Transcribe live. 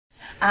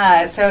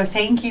So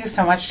thank you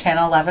so much,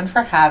 Channel 11,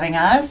 for having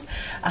us.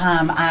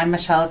 I'm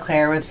Michelle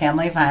Claire with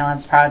Family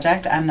Violence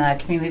Project. I'm the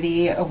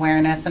Community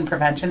Awareness and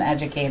Prevention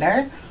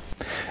Educator.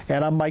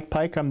 And I'm Mike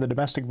Pike. I'm the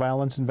Domestic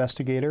Violence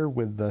Investigator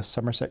with the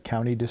Somerset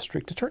County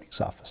District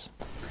Attorney's Office.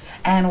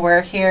 And we're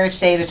here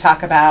today to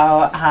talk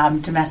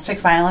about Domestic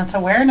Violence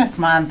Awareness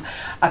Month.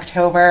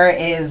 October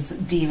is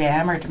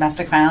DVAM, or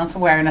Domestic Violence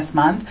Awareness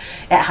Month.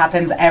 It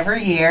happens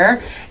every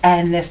year,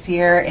 and this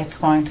year it's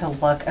going to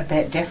look a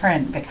bit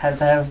different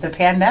because of the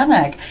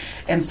pandemic.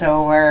 And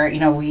so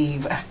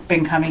we've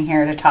been coming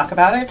here to talk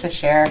about it, to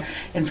share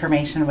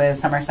information with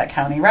Somerset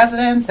County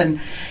residents,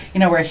 and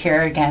we're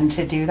here again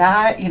to do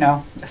that.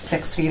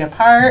 6 feet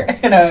apart.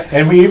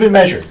 And we even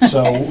measured,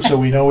 so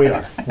we know we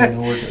are. We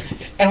know we're good.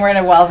 And we're in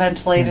a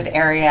well-ventilated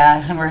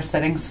area, and we're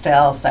sitting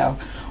still, so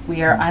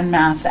we are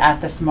unmasked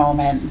at this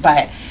moment.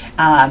 But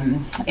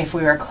if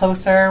we were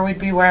closer, we'd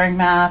be wearing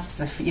masks.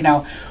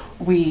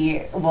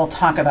 We will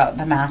talk about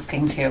the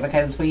masking too,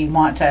 because we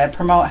want to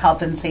promote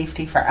health and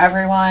safety for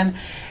everyone,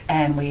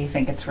 and we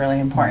think it's really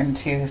important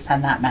to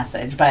send that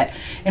message. But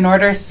in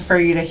order for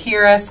you to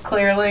hear us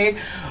clearly,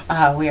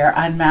 we are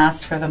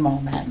unmasked for the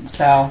moment.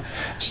 So,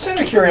 just out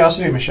of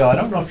curiosity, Michelle, I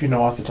don't know if you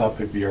know off the top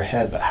of your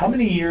head, but how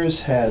many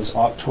years has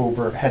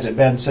it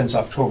been since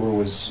October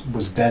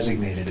was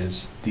designated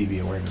as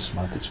DV Awareness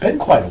Month? It's been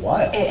quite a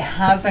while. It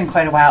has been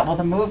quite a while. Well,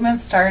 the movement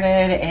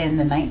started in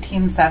the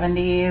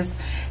 1970s,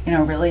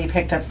 really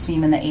picked up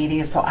steam in the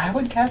 80s. So I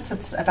would guess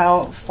it's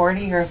about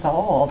 40 years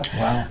old.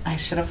 Wow. I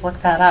should have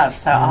looked that up,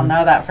 so I'll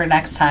know that for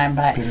next time.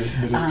 But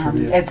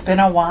it's been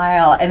a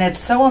while, and it's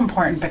so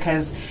important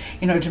because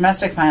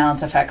domestic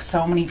violence affects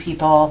so many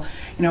people.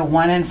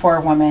 1 in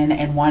 4 women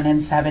and 1 in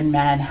 7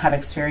 men have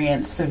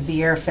experienced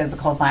severe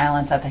physical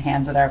violence at the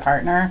hands of their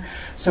partner.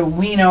 So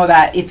we know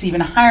that it's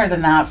even higher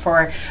than that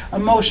for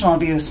emotional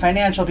abuse,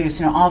 financial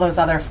abuse, all those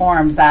other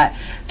forms that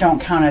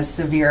don't count as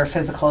severe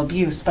physical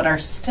abuse but are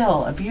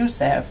still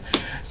abusive.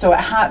 So it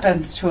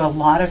happens to a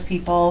lot of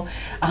people,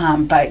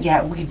 but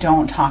yet we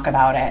don't talk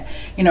about it.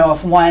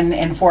 If 1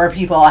 in 4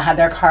 people had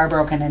their car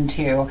broken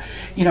into,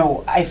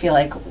 I feel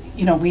like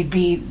we'd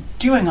be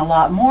doing a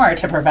lot more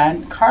to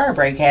prevent car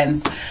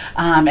break-ins,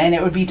 and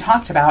it would be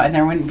talked about, and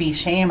there wouldn't be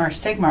shame or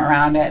stigma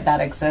around it that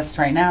exists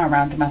right now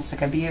around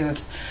domestic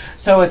abuse.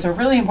 So it's a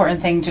really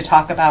important thing to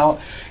talk about,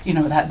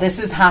 that this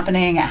is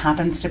happening. It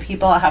happens to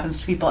people. It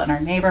happens to people in our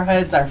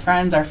neighborhoods, our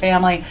friends, our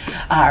family,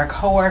 our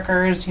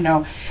coworkers,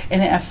 and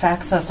it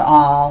affects us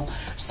all.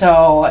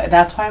 So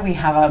that's why we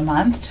have a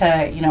month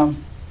to,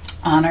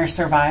 honor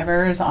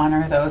survivors,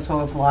 honor those who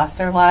have lost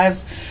their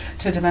lives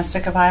to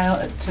domestic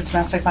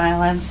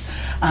violence.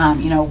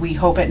 We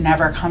hope it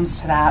never comes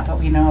to that, but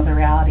we know the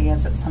reality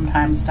is it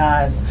sometimes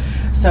does.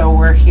 So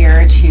we're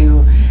here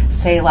to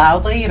say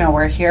loudly,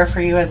 we're here for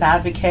you as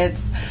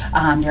advocates.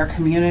 Your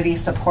community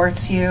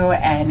supports you,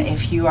 and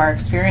if you are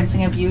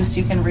experiencing abuse,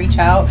 you can reach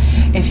out.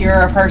 If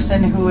you're a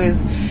person who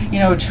is,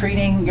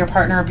 treating your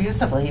partner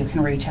abusively, you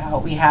can reach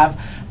out. We have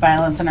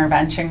violence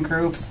intervention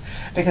groups,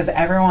 because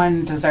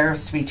everyone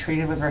deserves to be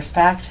treated with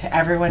respect.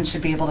 Everyone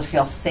should be able to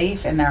feel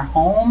safe in their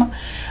home.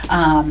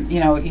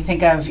 You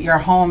think of your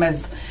home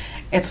as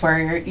it's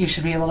where you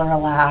should be able to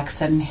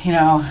relax and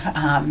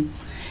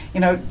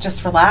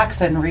just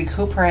relax and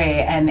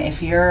recuperate. And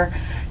if you're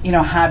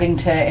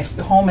if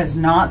home is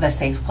not the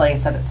safe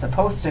place that it's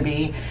supposed to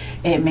be,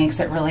 it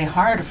makes it really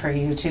hard for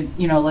you to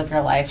live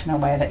your life in a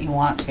way that you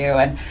want to.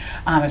 And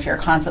if you're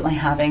constantly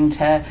having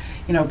to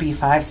be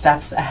 5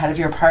 steps ahead of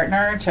your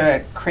partner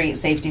to create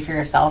safety for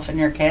yourself and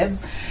your kids,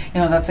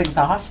 that's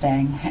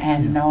exhausting,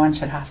 and no one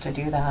should have to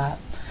do that.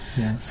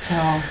 Yeah.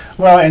 So,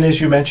 well, and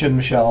as you mentioned,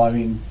 Michelle,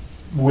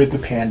 with the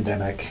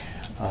pandemic,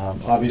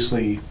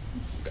 obviously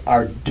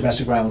our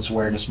Domestic Violence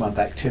Awareness Month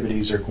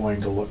activities are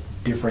going to look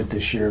different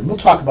this year. And we'll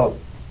talk about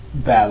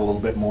that a little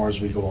bit more as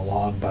we go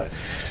along. But,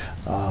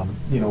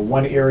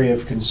 one area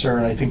of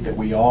concern I think that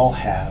we all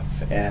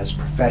have as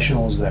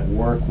professionals that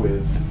work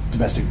with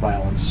domestic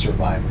violence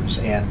survivors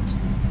and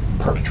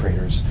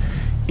perpetrators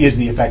is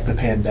the effect the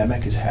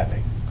pandemic is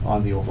having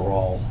on the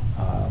overall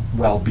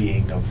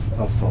well-being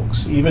of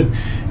folks. Even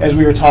as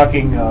we were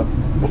talking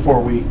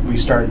before we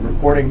started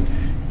recording,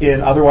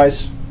 in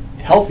otherwise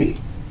healthy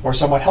or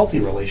somewhat healthy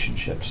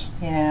relationships.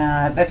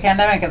 Yeah, the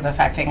pandemic is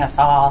affecting us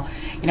all.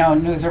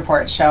 News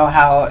reports show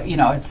how,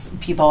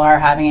 people are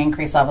having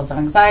increased levels of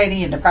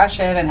anxiety and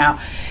depression, and how,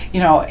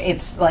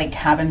 it's like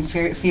cabin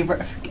fever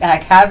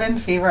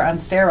on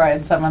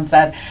steroids, someone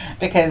said,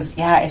 because,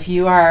 if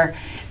you are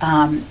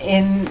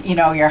in,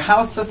 your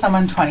house with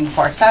someone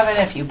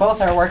 24/7, if you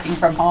both are working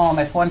from home,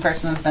 if one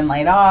person has been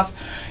laid off,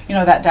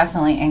 that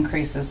definitely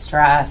increases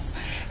stress.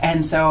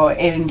 And so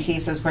in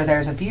cases where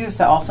there's abuse,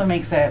 it also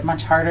makes it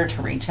much harder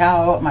to reach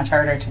out, much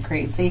harder to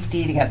create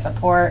safety, to get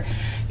support.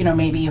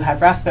 Maybe you had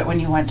respite when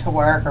you went to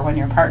work or when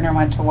your partner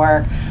went to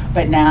work,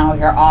 but now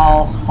you're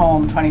all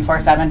home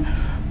 24/7,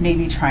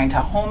 maybe trying to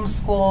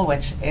homeschool,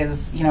 which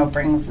is,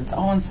 brings its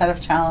own set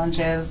of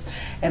challenges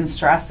and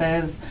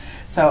stresses.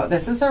 So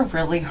this is a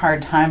really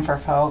hard time for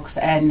folks,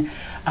 and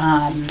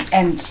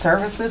And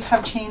services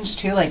have changed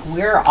too. Like,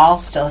 we're all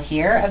still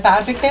here as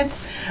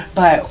advocates,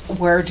 but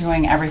we're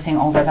doing everything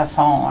over the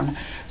phone.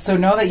 So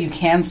know that you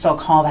can still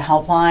call the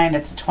helpline.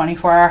 It's a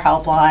 24-hour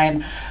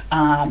helpline.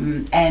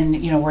 And,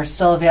 you know, we're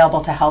still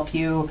available to help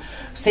you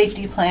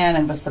safety plan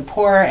and with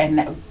support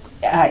and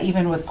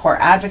even with court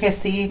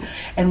advocacy.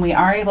 And we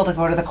are able to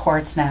go to the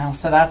courts now.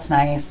 So that's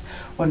nice.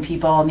 When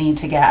people need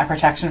to get a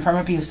protection from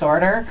abuse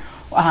order,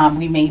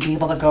 we may be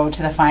able to go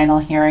to the final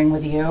hearing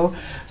with you.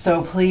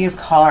 So please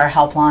call our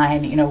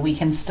helpline. You know, we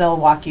can still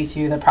walk you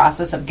through the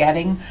process of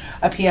getting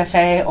a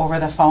PFA over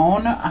the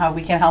phone.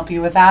 We can help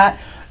you with that.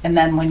 And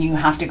then when you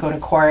have to go to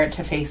court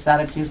to face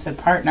that abusive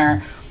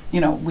partner, you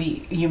know,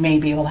 you may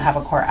be able to have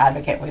a court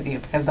advocate with you,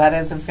 because that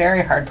is a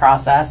very hard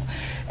process.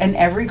 And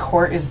every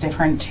court is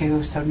different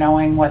too. So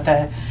knowing what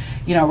the,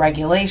 you know,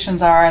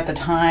 regulations are at the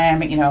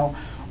time, you know,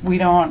 we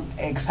don't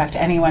expect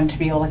anyone to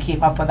be able to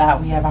keep up with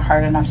that. We have a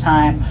hard enough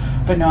time,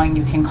 but knowing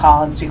you can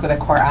call and speak with a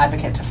court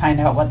advocate to find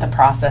out what the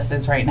process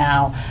is right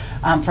now.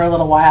 For a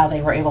little while,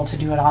 they were able to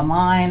do it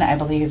online. I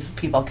believe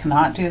people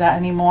cannot do that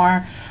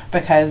anymore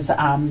because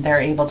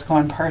they're able to go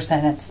in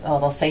person. It's a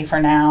little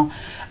safer now,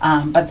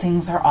 but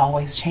things are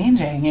always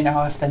changing. You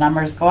know, if the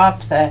numbers go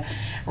up, the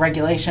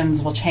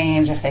regulations will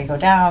change. If they go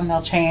down,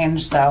 they'll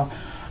change. So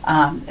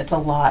it's a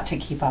lot to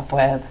keep up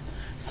with.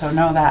 So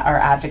know that our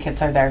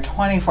advocates are there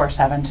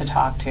 24/7 to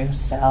talk to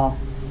still.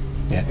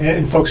 Yeah,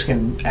 and folks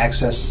can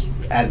access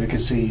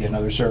advocacy and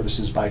other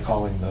services by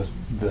calling the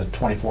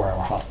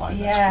 24-hour hotline.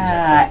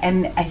 Yeah,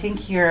 and I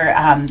think your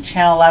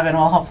Channel 11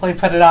 will hopefully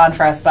put it on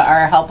for us, but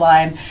our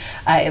helpline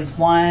is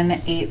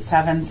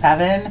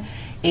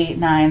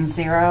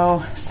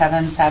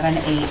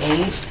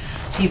 1-877-890-7788.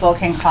 People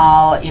can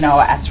call, you know,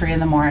 at 3 in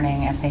the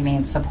morning if they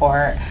need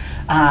support.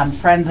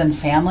 Friends and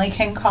family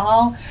can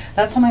call.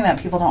 That's something that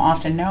people don't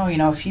often know. You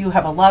know, if you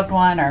have a loved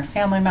one or a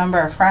family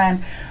member, a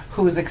friend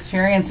who is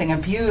experiencing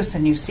abuse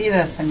and you see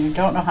this and you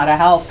don't know how to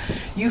help,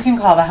 you can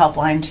call the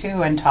helpline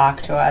too and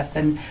talk to us.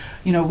 And,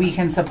 you know, we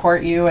can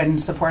support you and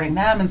supporting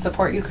them and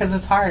support you, because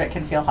it's hard. It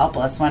can feel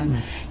helpless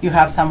when you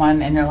have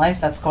someone in your life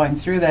that's going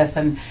through this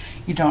and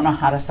you don't know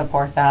how to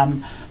support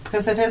them,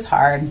 because it is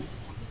hard.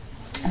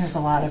 There's a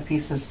lot of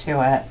pieces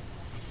to it.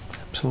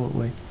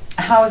 Absolutely.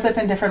 How has it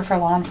been different for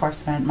law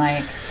enforcement,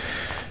 Mike?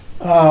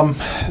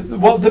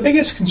 Well, the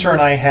biggest concern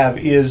I have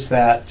is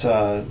that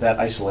that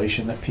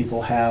isolation that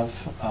people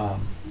have,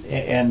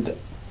 and I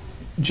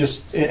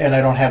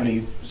don't have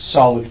any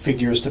solid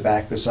figures to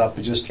back this up,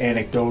 but just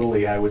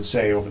anecdotally, I would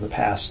say over the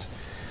past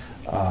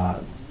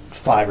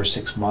 5 or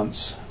 6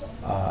 months,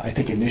 I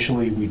think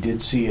initially we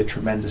did see a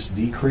tremendous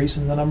decrease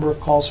in the number of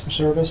calls for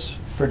service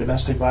for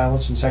domestic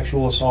violence and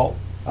sexual assault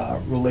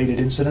related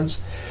incidents,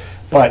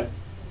 but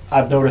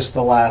I've noticed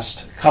the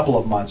last couple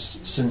of months,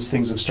 since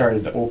things have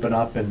started to open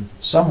up and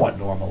somewhat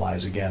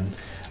normalize again,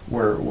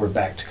 we're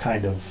back to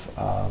kind of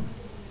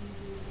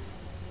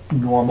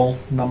normal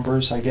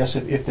numbers, I guess,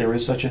 if there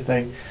is such a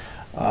thing.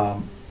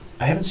 I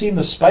haven't seen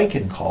the spike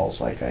in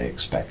calls like I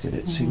expected.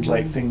 It seems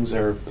like things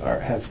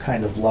have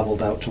kind of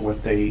leveled out to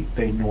what they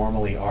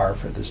normally are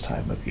for this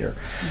time of year.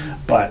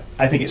 But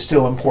I think it's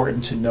still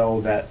important to know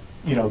that,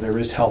 you know, there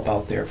is help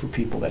out there for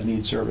people that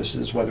need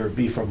services, whether it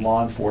be from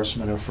law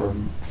enforcement or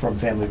from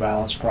Family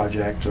Violence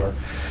Project or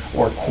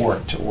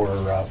court or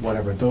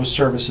whatever. Those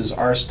services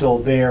are still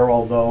there,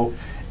 although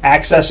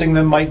accessing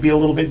them might be a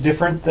little bit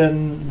different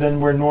than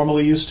we're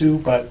normally used to,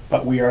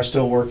 but we are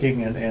still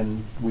working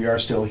and we are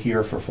still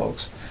here for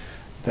folks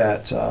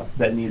that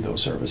need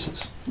those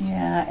services.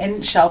 Yeah,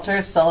 and shelter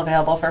is still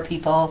available for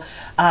people.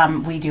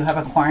 We do have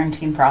a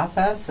quarantine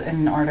process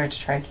in order to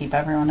try to keep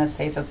everyone as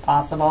safe as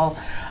possible,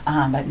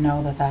 but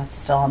know that that's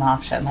still an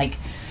option. Like,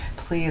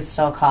 please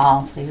still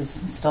call, please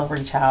still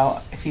reach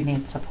out if you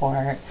need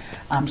support.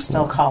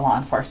 Still call law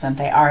enforcement.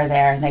 They are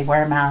there and they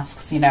wear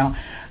masks. You know,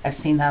 I've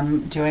seen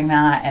them doing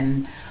that,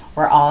 and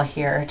we're all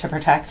here to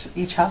protect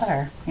each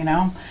other, you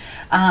know.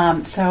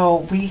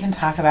 So we can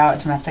talk about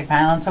Domestic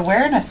Violence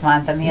Awareness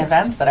Month and the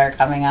events that are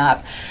coming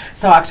up.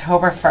 So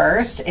October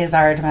 1st is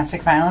our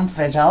Domestic Violence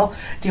Vigil.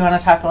 Do you want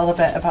to talk a little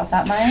bit about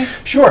that, Mike?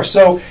 Sure.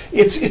 So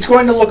it's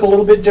going to look a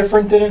little bit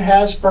different than it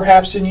has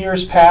perhaps in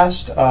years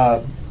past.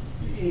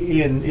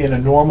 In a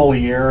normal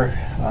year,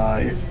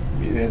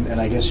 and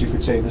I guess you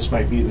could say this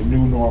might be the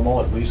new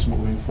normal, at least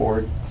moving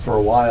forward for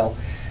a while,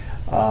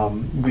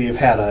 we have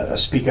had a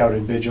Speak Out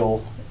and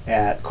Vigil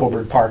at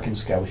Coburn Park in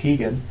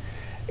Skowhegan.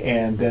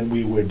 And then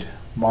we would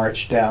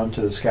march down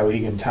to the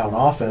Skowhegan town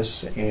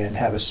office and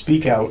have a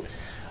speak out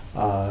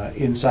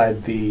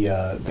inside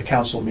the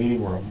council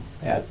meeting room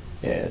at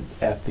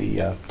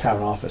the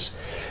town office.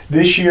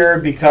 This year,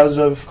 because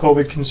of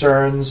COVID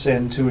concerns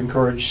and to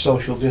encourage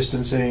social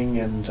distancing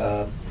and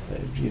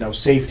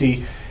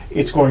safety,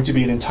 it's going to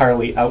be an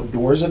entirely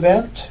outdoors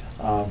event.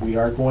 We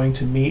are going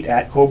to meet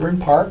at Coburn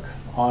Park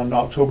on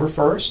October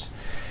 1st,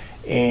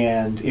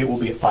 and it will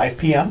be at 5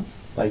 p.m.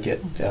 like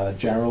it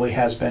generally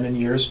has been in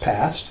years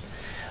past.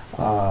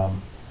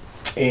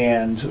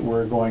 And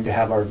we're going to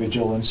have our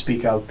vigil and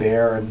speak out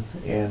there,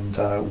 and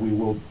we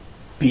will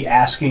be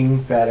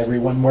asking that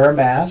everyone wear a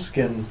mask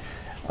and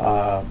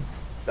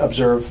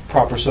observe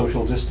proper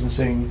social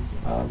distancing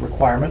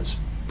requirements,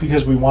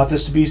 because we want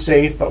this to be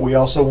safe, but we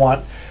also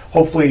want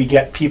hopefully to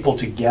get people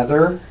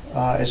together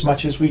as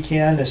much as we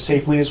can, as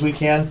safely as we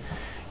can,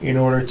 in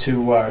order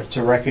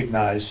to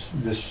recognize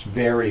this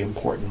very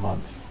important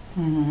month.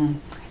 Mm-hmm.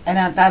 And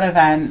at that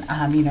event,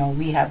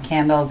 we have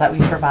candles that we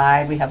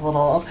provide. We have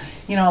little,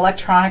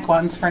 electronic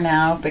ones for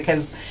now,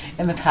 because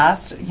in the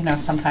past,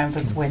 sometimes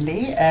it's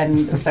windy,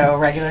 and so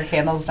regular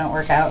candles don't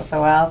work out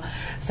so well.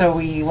 So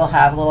we will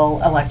have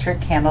little electric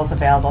candles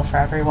available for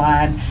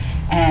everyone.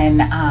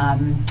 And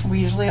we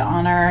usually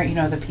honor,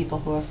 the people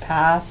who have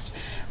passed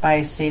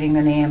by stating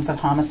the names of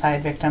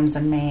homicide victims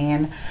in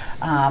Maine,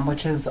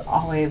 which is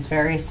always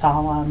very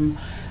solemn.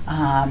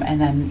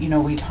 And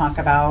then, we talk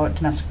about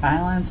domestic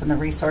violence and the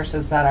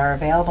resources that are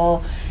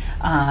available,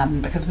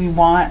 because we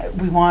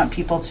want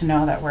people to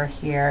know that we're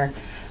here.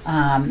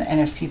 And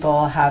if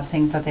people have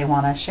things that they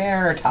want to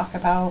share or talk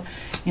about,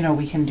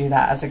 we can do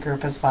that as a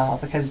group as well,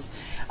 because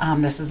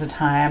this is a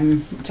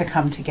time to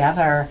come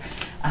together.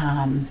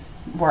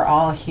 We're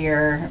all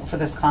here for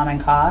this common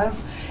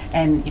cause,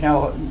 and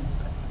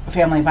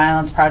Family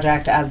Violence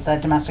Project, as the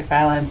Domestic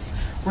Violence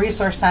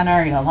Resource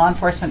Center, law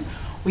enforcement,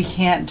 we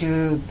can't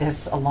do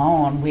this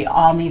alone. We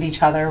all need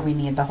each other. We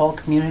need the whole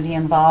community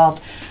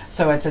involved.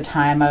 So it's a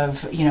time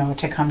of,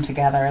 to come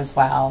together as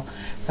well.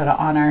 So to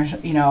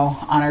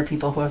honor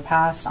people who have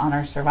passed,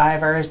 honor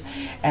survivors,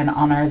 and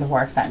honor the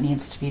work that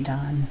needs to be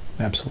done.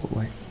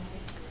 Absolutely.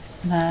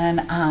 And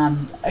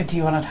then, do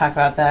you want to talk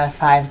about the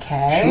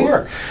 5K?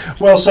 Sure.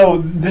 Well, so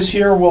this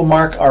year we'll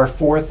mark our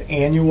 4th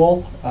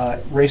annual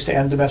Race to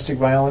End Domestic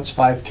Violence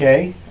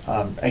 5K.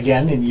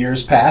 Again, in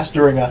years past,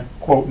 during a,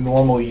 quote,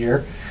 normal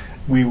year,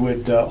 we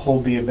would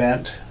hold the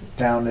event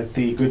down at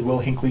the Goodwill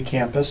Hinckley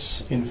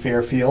campus in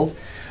Fairfield.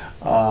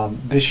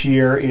 This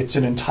year it's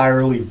an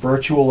entirely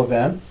virtual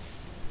event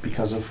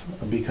because of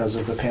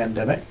the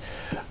pandemic,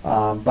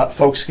 but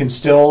folks can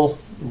still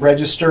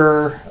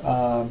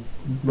register.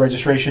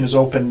 Registration is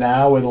open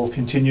now. It'll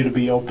continue to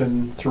be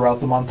open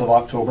throughout the month of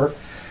October,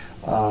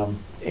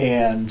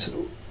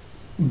 and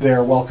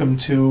they're welcome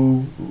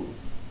to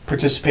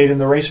participate in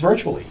the race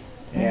virtually.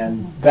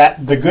 And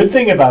the good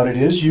thing about it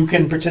is you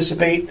can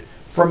participate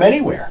from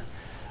anywhere.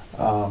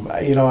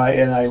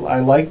 I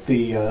like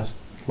the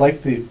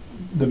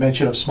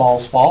mention of Small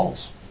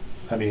Falls.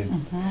 I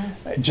mean,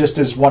 just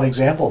as one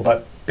example,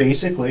 but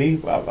basically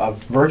a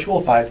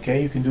virtual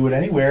 5K, you can do it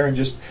anywhere and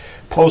just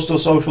post to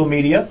social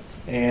media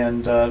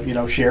and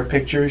share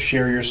pictures,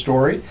 share your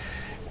story.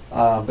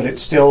 But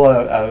it's still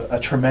a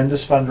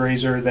tremendous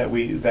fundraiser that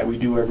we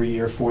do every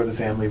year for the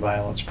Family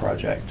Violence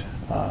Project,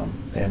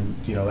 and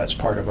that's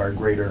part of our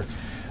greater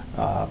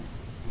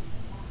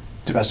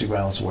Domestic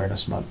Violence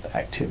Awareness Month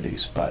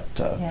activities. But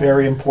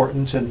very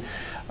important, and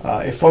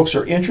if folks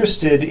are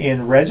interested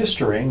in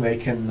registering, they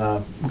can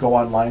go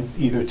online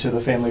either to the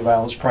Family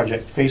Violence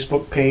Project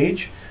Facebook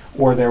page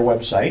or their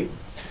website.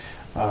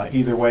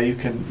 Either way, you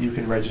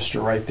can register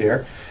right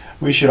there.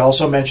 We should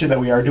also mention that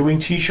we are doing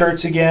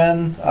T-shirts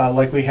again,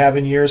 like we have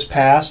in years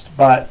past,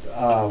 but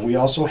we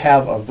also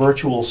have a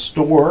virtual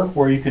store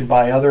where you can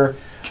buy other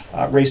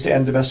Race to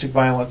End Domestic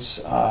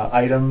Violence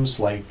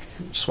items like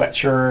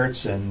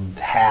sweatshirts and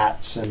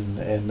hats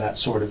and that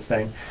sort of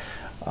thing.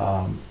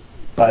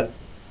 But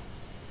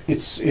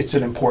it's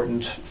an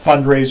important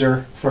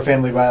fundraiser for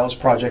Family Violence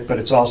Project, but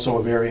it's also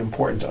a very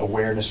important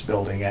awareness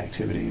building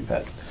activity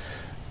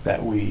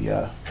that we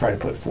try to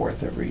put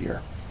forth every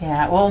year.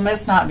 Yeah, we'll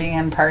miss not being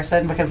in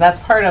person, because that's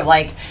part of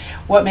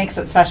what makes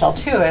it special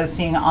too, is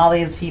seeing all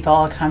these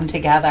people come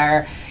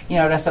together,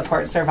 to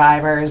support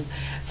survivors.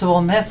 So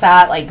we'll miss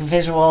that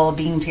visual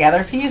being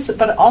together piece,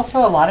 but also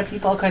a lot of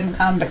people couldn't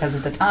come because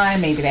of the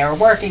time. Maybe they were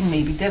working,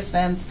 maybe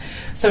distance.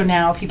 So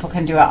now people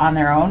can do it on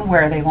their own,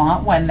 where they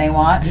want, when they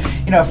want.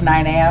 If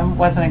 9 a.m.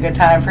 wasn't a good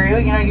time for you,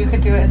 you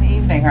could do it in the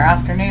evening or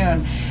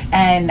afternoon.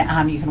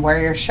 And you can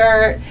wear your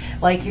shirt.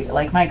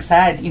 Like Mike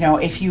said,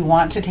 if you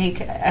want to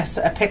take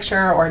a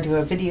picture or do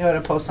a video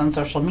to post on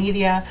social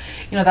media,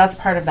 that's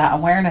part of that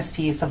awareness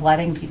piece of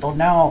letting people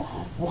know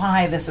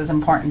why this is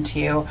important to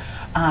you.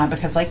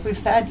 Because like we've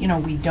said,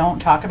 we don't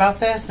talk about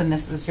this, and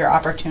this is your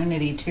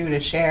opportunity to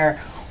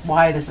share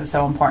why this is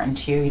so important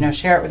to you.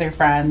 Share it with your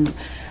friends,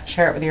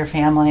 share it with your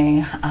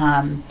family.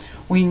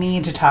 We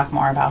need to talk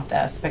more about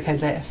this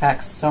because it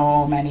affects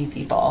so many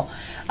people.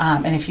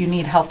 And if you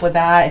need help with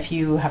that, if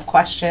you have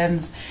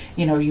questions,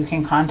 you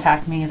can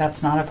contact me.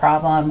 That's not a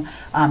problem.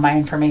 My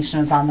information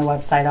is on the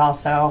website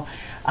also,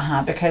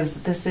 because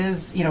this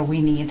is,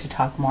 we need to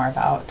talk more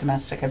about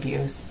domestic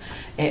abuse.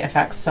 It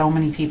affects so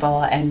many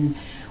people, and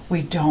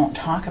we don't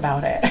talk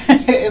about it.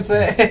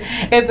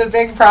 It's a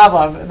big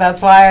problem.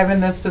 That's why I'm in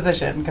this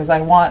position, because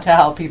I want to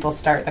help people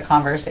start the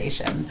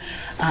conversation.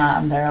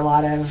 There are a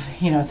lot of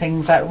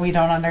things that we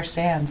don't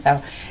understand.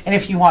 So, and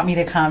if you want me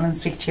to come and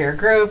speak to your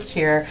group, to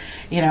your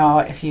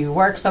if you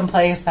work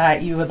someplace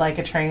that you would like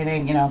a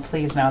training,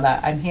 please know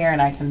that I'm here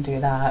and I can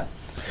do that.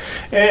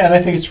 And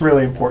I think it's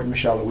really important,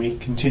 Michelle, that we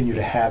continue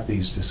to have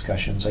these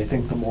discussions. I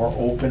think the more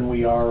open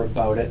we are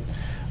about it,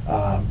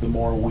 the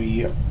more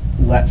we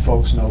let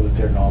folks know that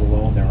they're not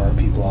alone. There are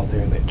people out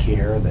there that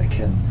care, that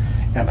can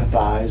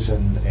empathize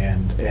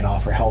and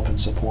offer help and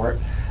support.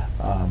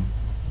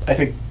 I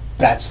think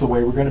that's the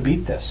way we're going to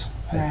beat this.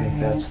 I think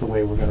that's the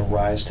way we're going to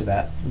rise to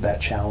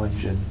that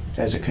challenge and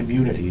as a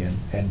community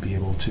and be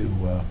able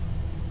to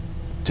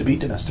beat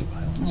domestic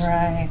violence.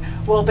 Right.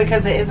 Well,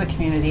 because it is a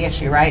community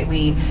issue, right?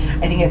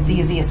 I think it's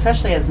easy,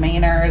 especially as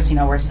Mainers, you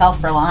know, we're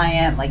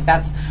self-reliant. Like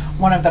that's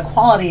one of the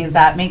qualities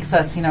that makes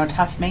us, you know,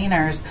 tough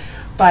Mainers.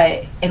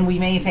 And we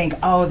may think,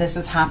 oh, this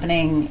is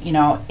happening, you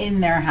know,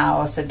 in their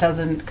house. It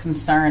doesn't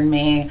concern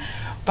me,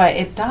 but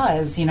it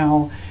does, you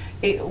know.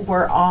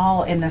 We're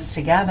all in this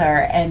together,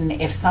 and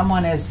if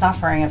someone is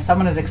suffering, if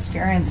someone is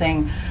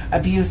experiencing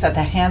abuse at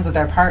the hands of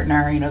their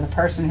partner, you know, the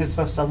person who's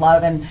supposed to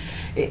love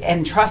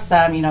and trust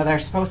them, you know, they're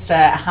supposed to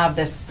have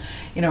this,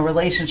 you know,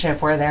 relationship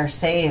where they're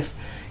safe,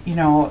 you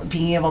know,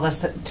 being able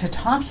to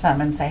talk to them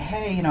and say,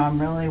 hey, you know,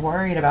 I'm really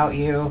worried about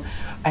you.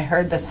 I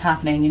heard this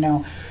happening, you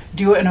know,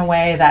 do it in a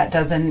way that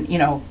doesn't, you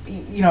know,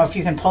 if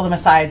you can pull them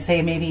aside,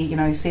 say maybe, you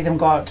know, you see them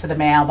go out to the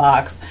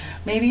mailbox,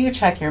 maybe you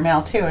check your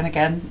mail too. And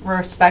again, we're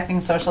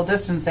respecting social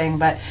distancing,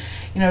 but,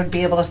 you know,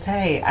 be able to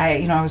say,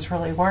 I was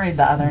really worried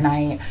the other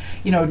night,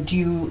 you know,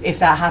 if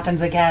that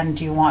happens again,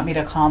 do you want me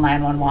to call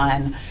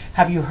 911?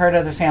 Have you heard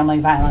of the Family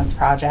Violence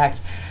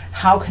Project?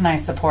 How can I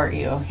support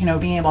you? You know,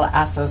 being able to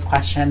ask those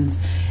questions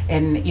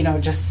and, you know,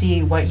 just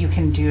see what you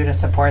can do to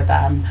support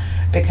them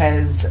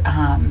because,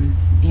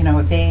 you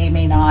know, they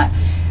may not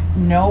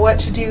know what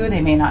to do.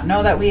 They may not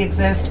know that we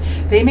exist.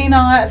 They may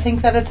not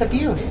think that it's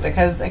abuse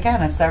because,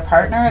 again, it's their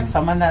partner. It's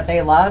someone that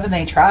they love and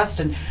they trust,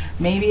 and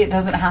maybe it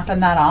doesn't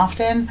happen that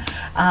often.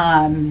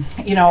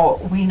 You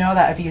know, we know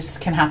that abuse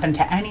can happen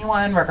to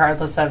anyone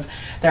regardless of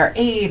their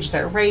age,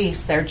 their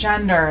race, their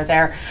gender,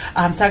 their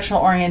sexual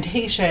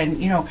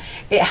orientation. You know,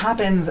 it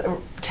happens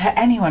to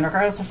anyone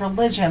regardless of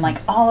religion, like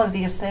all of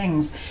these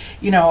things.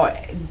 You know,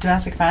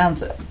 domestic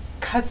violence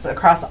cuts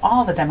across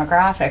all the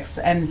demographics,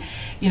 and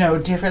you know,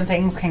 different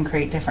things can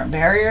create different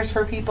barriers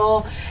for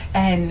people.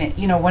 And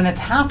you know, when it's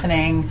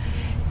happening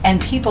and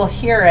people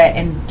hear it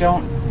and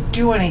don't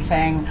do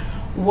anything,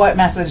 what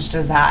message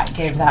does that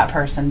give that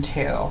person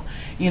to?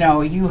 You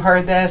know, you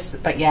heard this,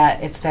 but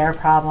yet it's their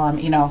problem.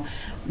 You know,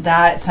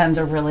 that sends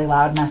a really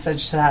loud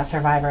message to that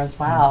survivor as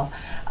well.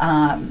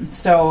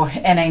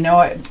 And I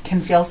know it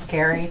can feel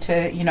scary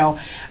to, you know,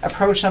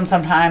 approach them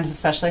sometimes,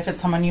 especially if it's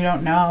someone you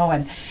don't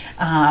know.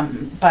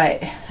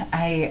 But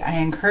I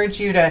encourage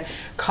you to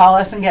call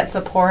us and get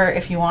support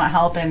if you want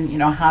help and, you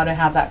know, how to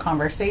have that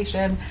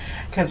conversation,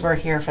 because we're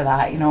here for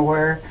that. You know,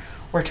 we're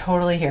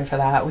totally here for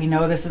that. We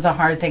know this is a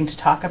hard thing to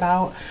talk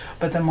about,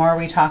 but the more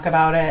we talk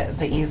about it,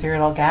 the easier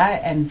it'll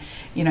get. And,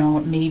 you know,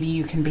 maybe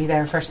you can be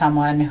there for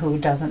someone who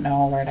doesn't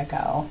know where to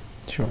go.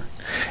 Sure.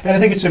 And I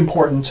think it's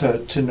important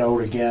to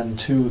note again,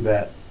 too,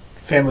 that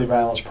Family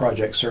Violence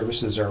Project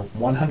services are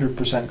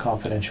 100%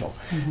 confidential.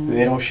 Mm-hmm.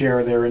 They don't share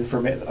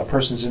a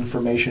person's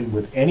information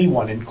with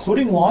anyone,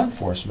 including law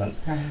enforcement,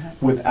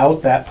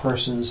 without that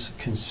person's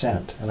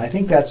consent. And I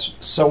think that's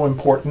so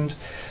important.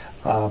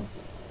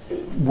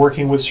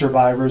 Working with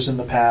survivors in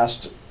the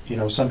past, you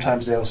know,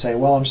 sometimes they'll say,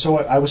 well,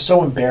 I was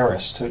so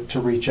embarrassed to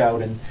reach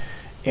out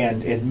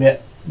and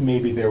admit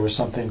maybe there was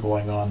something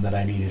going on that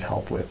I needed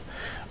help with.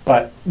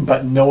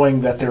 But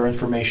knowing that their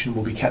information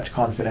will be kept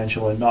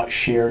confidential and not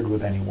shared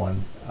with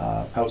anyone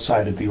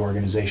outside of the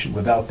organization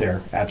without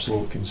their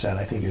absolute consent,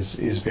 I think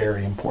is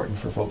very important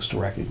for folks to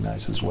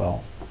recognize as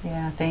well.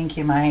 Yeah, thank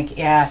you, Mike.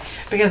 Yeah,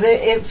 because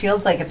it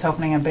feels like it's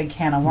opening a big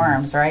can of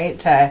worms, right?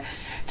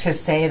 To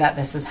say that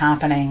this is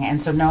happening. And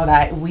so know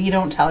that we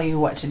don't tell you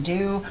what to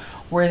do.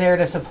 We're there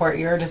to support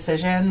your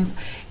decisions.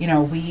 You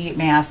know, we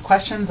may ask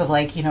questions of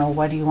like, you know,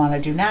 what do you want to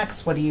do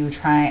next? What do you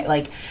try?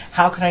 Like,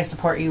 how can I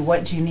support you?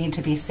 What do you need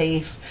to be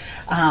safe?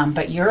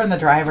 But you're in the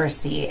driver's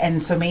seat.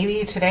 And so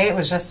maybe today it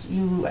was just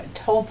you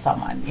told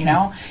someone, you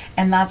know,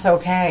 and that's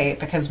okay,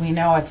 because we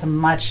know it's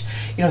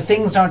you know,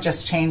 things don't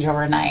just change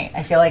overnight.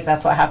 I feel like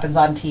that's what happens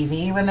on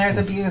TV when there's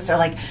abuse. They're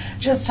like,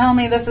 just tell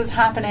me this is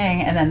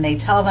happening. And then they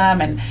tell them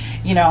and,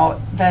 you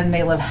know, then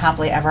they live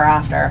happily ever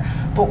after.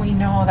 But we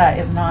know that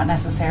is not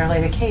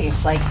necessarily the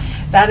case. Like,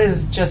 that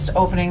is just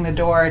opening the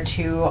door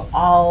to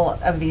all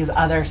of these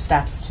other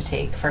steps to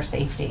take for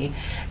safety.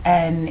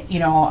 And, you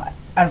know,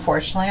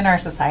 unfortunately in our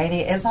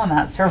society is on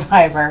that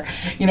survivor.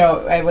 You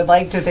know, I would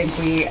like to think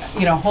we,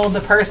 you know, hold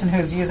the person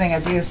who's using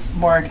abuse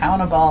more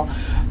accountable,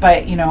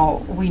 but, you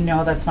know, we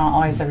know that's not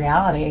always the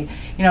reality.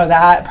 You know,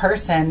 that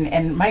person,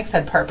 and Mike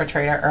said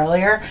perpetrator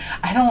earlier.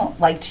 I don't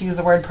like to use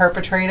the word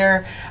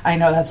perpetrator. I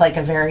know that's like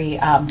a very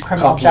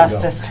criminal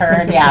justice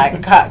term. Yeah,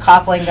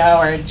 cop lingo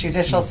or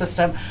judicial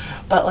system.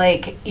 But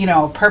like, you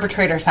know,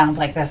 perpetrator sounds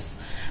like this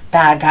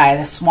bad guy,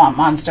 the swamp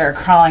monster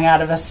crawling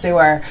out of a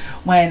sewer,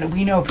 when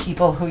we know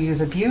people who use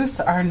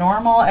abuse are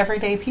normal,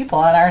 everyday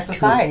people in our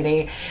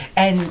society. True.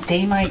 And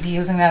they might be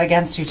using that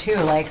against you too.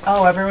 Like,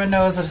 oh, everyone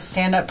knows what a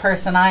stand-up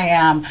person I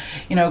am.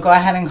 You know, go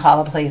ahead and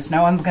call the police.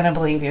 No one's going to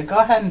believe you. Go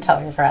ahead and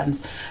tell your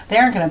friends. They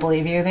aren't going to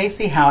believe you. They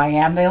see how I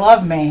am. They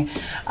love me.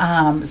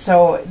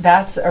 So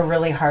that's a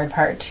really hard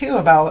part too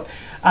about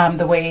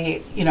the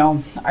way, you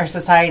know, our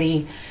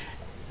society,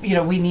 you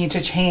know, we need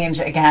to change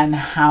again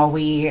how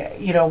we,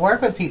 you know,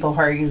 work with people who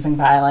are using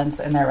violence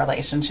in their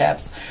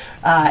relationships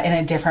in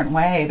a different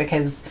way.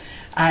 Because,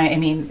 I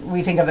mean,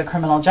 we think of the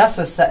criminal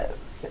justice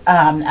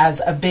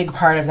as a big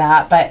part of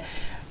that, but,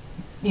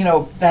 you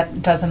know,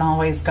 that doesn't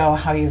always go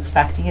how you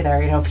expect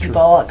either. You know,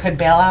 people could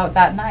bail out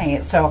that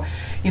night. So,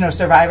 you know,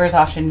 survivors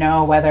often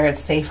know whether it's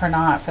safe or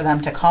not for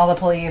them to call the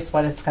police,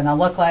 what it's going to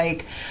look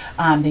like.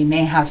 They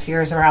may have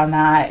fears around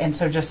that. And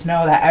so just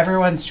know that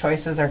everyone's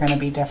choices are going to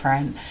be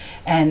different.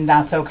 And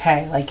that's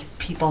okay. Like,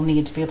 people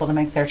need to be able to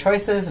make their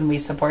choices, and we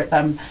support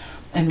them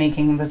in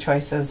making the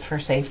choices for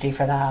safety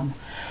for them.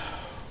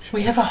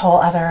 We have a whole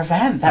other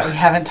event that we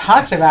haven't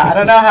talked about. I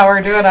don't know how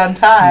we're doing on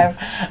time.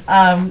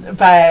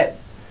 But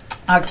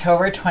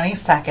October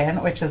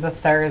 22nd, which is a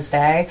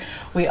Thursday,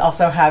 we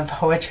also have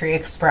Poetry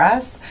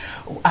Express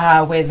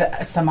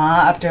with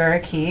Sama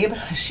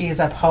Abdur-Rakib. She's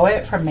a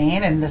poet from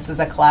Maine, and this is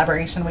a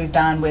collaboration we've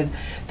done with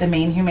the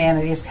Maine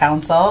Humanities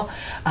Council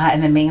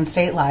and the Maine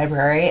State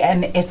Library.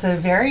 And it's a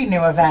very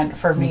new event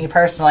for me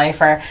personally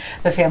for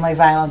the Family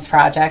Violence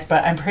Project,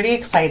 but I'm pretty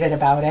excited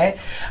about it.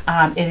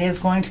 It is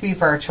going to be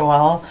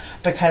virtual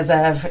because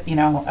of, you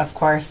know, of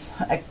course,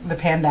 the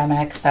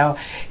pandemic. So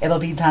it'll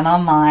be done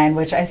online,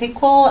 which I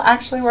think will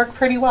actually work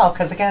pretty well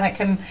because, again, it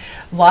can,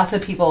 lots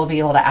of people will be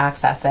able to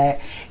access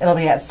it. It'll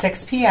be at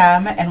 6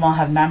 p.m. and we'll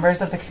have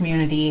members of the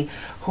community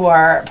who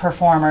are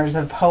performers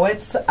of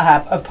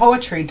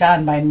poetry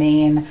done by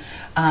Maine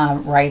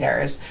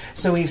writers.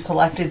 So we've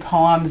selected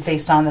poems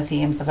based on the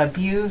themes of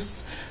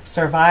abuse,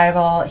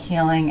 survival,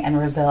 healing, and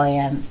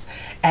resilience,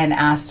 and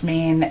asked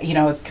Maine, you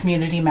know,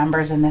 community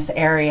members in this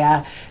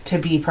area to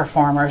be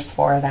performers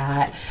for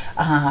that.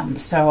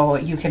 So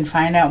you can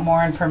find out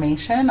more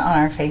information on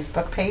our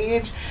Facebook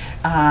page,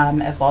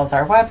 as well as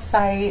our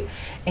website.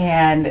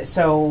 And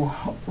so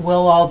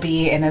we'll all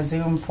be in a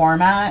Zoom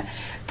format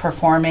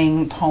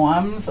performing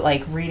poems,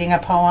 like reading a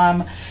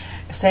poem,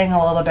 saying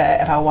a little bit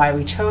about why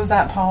we chose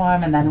that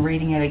poem, and then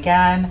reading it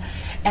again.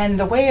 And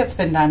the way it's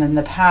been done in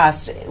the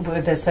past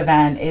with this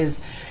event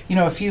is, you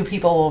know, a few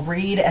people will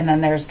read and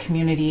then there's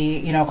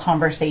community, you know,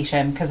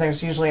 conversation because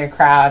there's usually a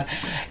crowd.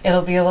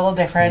 It'll be a little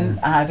different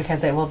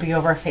because it will be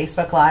over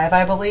Facebook Live,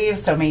 I believe,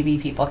 so maybe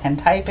people can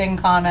type in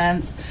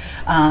comments.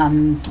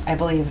 I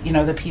believe, you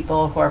know, the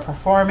people who are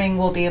performing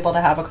will be able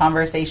to have a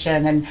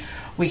conversation and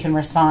we can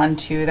respond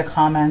to the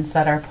comments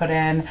that are put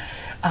in.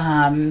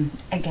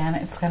 Again,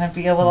 it's going to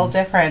be a little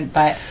different,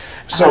 but...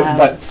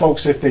 but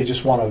folks, if they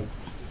just want to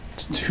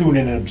tune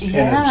in and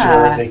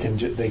observe, they can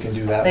do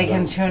that. They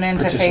can tune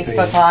into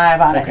Facebook Live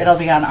on it. It'll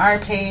be on our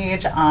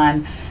page,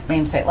 on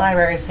Maine State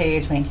Library's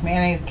page,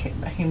 Maine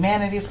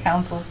Humanities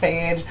Council's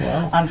page,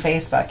 on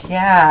Facebook.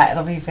 Yeah,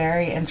 it'll be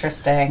very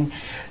interesting.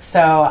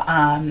 So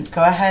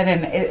go ahead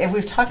and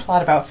we've talked a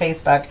lot about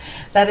Facebook.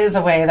 That is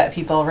a way that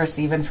people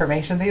receive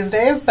information these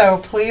days. So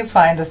please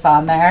find us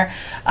on there.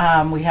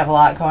 We have a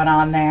lot going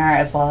on there,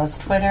 as well as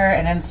Twitter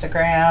and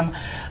Instagram.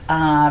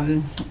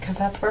 Because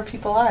that's where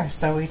people are.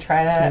 So we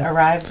try to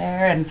arrive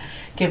there and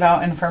give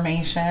out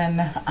information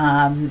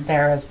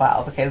there as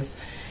well, because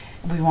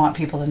we want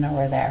people to know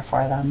we're there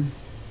for them.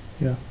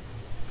 Yeah.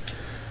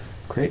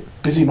 Great.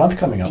 Busy month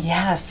coming up.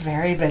 Yes,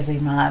 very busy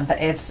month.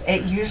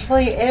 It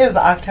usually is.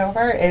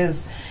 October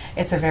is,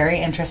 it's a very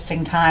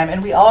interesting time,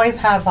 and we always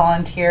have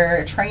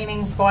volunteer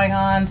trainings going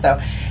on. So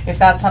if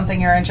that's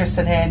something you're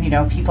interested in, you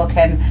know, people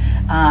can,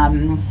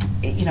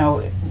 you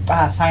know,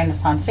 find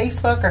us on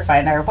Facebook or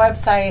find our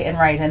website and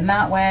write in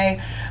that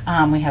way.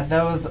 We have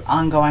those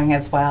ongoing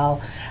as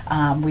well.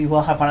 We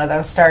will have one of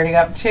those starting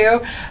up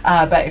too.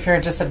 But if you're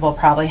interested, we'll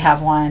probably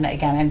have one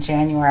again in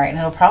January, and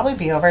it'll probably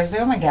be over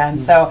Zoom again.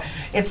 So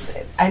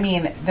I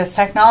mean, this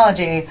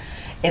technology,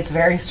 it's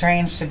very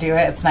strange to do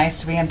it. It's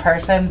nice to be in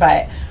person,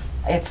 but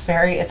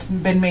it's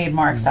been made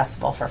more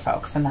accessible for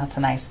folks, and that's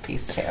a nice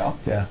piece too.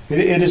 Yeah,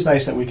 it is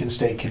nice that we can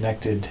stay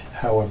connected,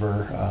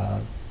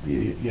 however,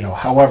 you know,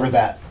 however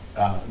that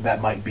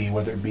might be,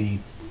 whether it be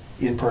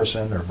in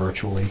person or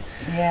virtually.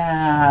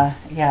 Yeah,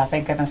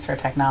 thank goodness for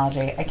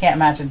technology. I can't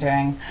imagine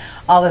doing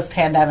all this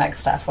pandemic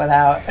stuff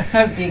without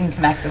being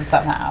connected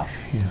somehow.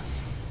 Yeah.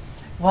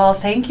 Well,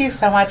 thank you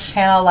so much,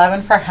 Channel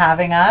 11, for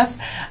having us.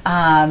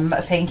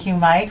 Thank you,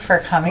 Mike, for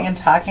coming and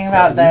talking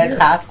about the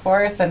task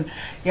force and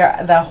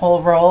the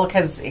whole role,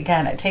 because,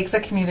 again, it takes a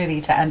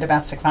community to end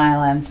domestic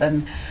violence,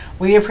 and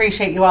we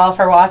appreciate you all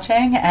for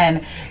watching.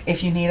 And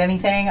if you need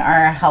anything,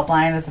 our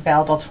helpline is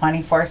available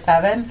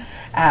 24/7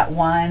 at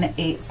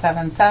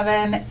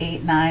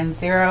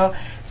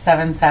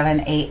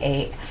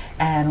 1-877-890-7788.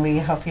 And we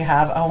hope you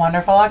have a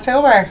wonderful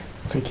October.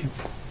 Thank you.